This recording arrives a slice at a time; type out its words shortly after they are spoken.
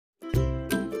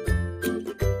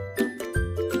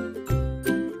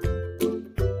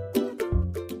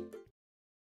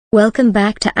Welcome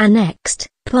back to our next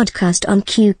podcast on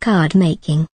cue card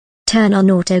making. Turn on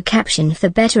auto caption for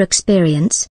better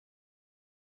experience.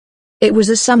 It was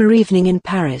a summer evening in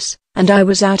Paris, and I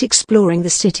was out exploring the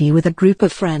city with a group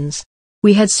of friends.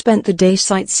 We had spent the day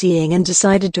sightseeing and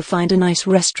decided to find a nice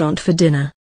restaurant for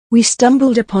dinner. We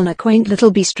stumbled upon a quaint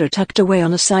little bistro tucked away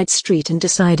on a side street and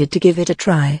decided to give it a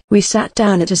try. We sat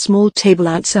down at a small table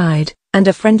outside, and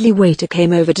a friendly waiter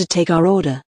came over to take our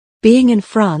order. Being in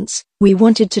France, we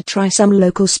wanted to try some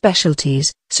local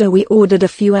specialties, so we ordered a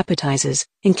few appetizers,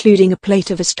 including a plate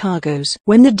of escargots.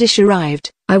 When the dish arrived,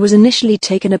 I was initially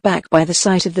taken aback by the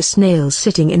sight of the snails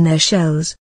sitting in their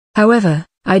shells. However,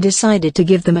 I decided to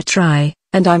give them a try,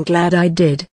 and I'm glad I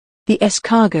did. The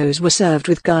escargots were served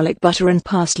with garlic butter and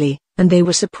parsley, and they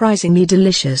were surprisingly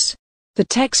delicious. The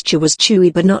texture was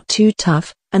chewy but not too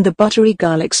tough, and the buttery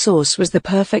garlic sauce was the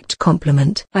perfect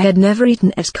complement. I had never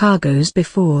eaten escargots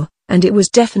before, and it was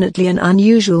definitely an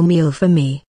unusual meal for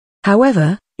me.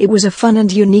 However, it was a fun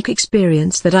and unique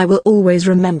experience that I will always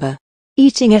remember.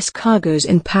 Eating escargots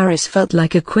in Paris felt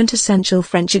like a quintessential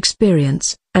French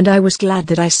experience, and I was glad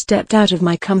that I stepped out of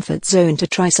my comfort zone to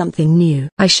try something new.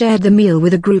 I shared the meal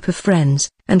with a group of friends,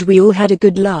 and we all had a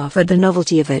good laugh at the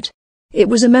novelty of it. It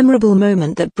was a memorable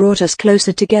moment that brought us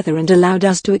closer together and allowed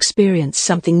us to experience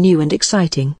something new and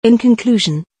exciting. In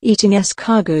conclusion, eating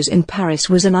escargots in Paris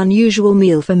was an unusual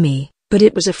meal for me, but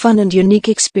it was a fun and unique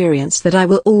experience that I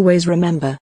will always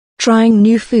remember. Trying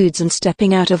new foods and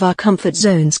stepping out of our comfort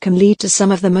zones can lead to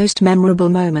some of the most memorable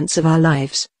moments of our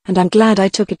lives, and I'm glad I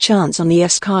took a chance on the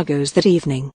escargots that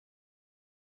evening.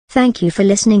 Thank you for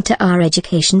listening to our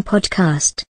education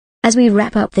podcast. As we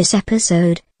wrap up this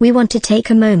episode, we want to take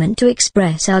a moment to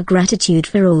express our gratitude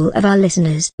for all of our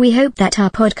listeners. We hope that our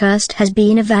podcast has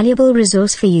been a valuable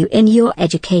resource for you in your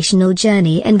educational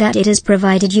journey and that it has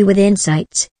provided you with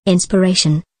insights,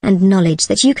 inspiration, and knowledge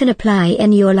that you can apply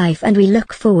in your life, and we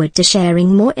look forward to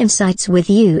sharing more insights with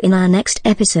you in our next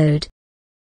episode.